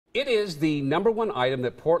It is the #1 item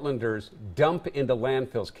that Portlanders dump into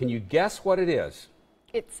landfills. Can you guess what it is?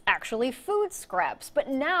 It's actually food scraps, but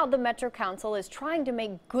now the Metro Council is trying to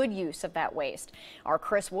make good use of that waste. Our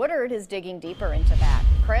Chris Woodard is digging deeper into that.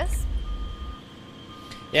 Chris?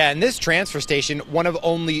 Yeah, and this transfer station, one of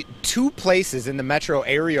only 2 places in the metro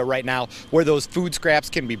area right now where those food scraps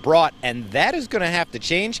can be brought, and that is going to have to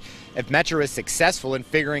change if Metro is successful in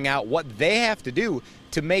figuring out what they have to do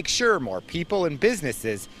to make sure more people and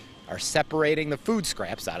businesses are separating the food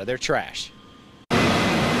scraps out of their trash.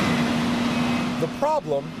 The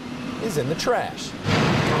problem is in the trash.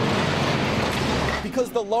 Because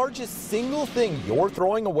the largest single thing you're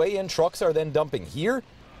throwing away and trucks are then dumping here,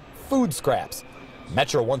 food scraps.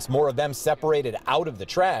 Metro wants more of them separated out of the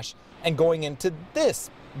trash and going into this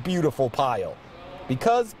beautiful pile.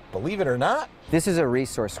 Because, believe it or not, this is a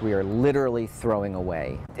resource we are literally throwing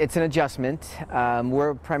away. It's an adjustment.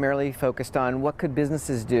 We're primarily focused on what could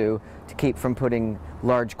businesses do to keep from putting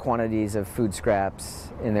large quantities of food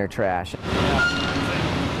scraps in their trash.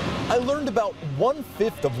 I learned about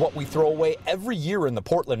 1/5 of what we throw away every year in the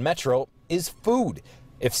Portland Metro is food.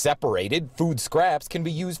 If separated, food scraps can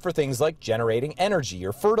be used for things like generating energy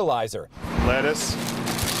or fertilizer. Lettuce,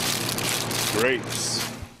 grapes.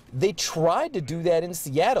 They tried to do that in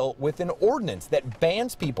Seattle with an ordinance that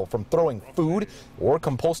bans people from throwing food or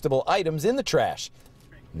compostable items in the trash.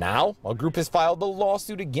 Now, a group has filed a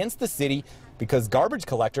lawsuit against the city because garbage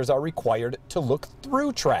collectors are required to look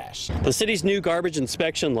through trash. The city's new garbage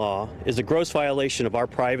inspection law is a gross violation of our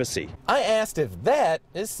privacy. I asked if that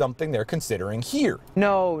is something they're considering here.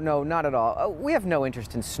 No, not at all. We have no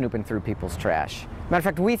interest in snooping through people's trash. Matter of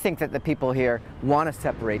fact, we think that the people here want to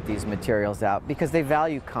separate these materials out because they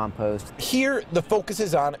value compost. Here, the focus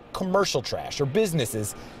is on commercial trash or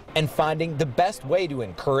businesses and finding the best way to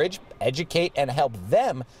encourage, educate, and help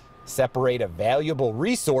them separate a valuable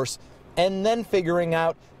resource and then figuring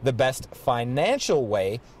out the best financial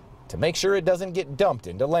way to make sure it doesn't get dumped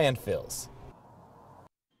into landfills.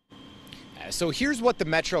 So here's what the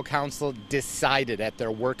Metro Council decided at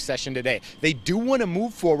their work session today. They do want to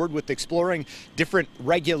move forward with exploring different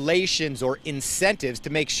regulations or incentives to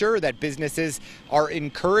make sure that businesses are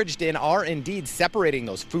encouraged and are indeed separating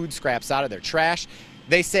those food scraps out of their trash.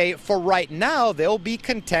 They say for right now, they'll be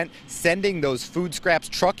content sending those food scraps,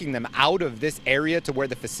 trucking them out of this area to where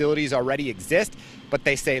the facilities already exist. But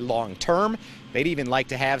they say long term, they'd even like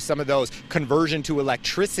to have some of those conversion to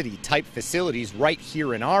electricity type facilities right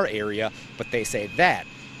here in our area. But they say that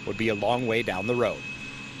would be a long way down the road.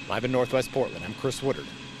 Live in Northwest Portland, I'm Chris Woodard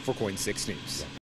for KOIN 6 News.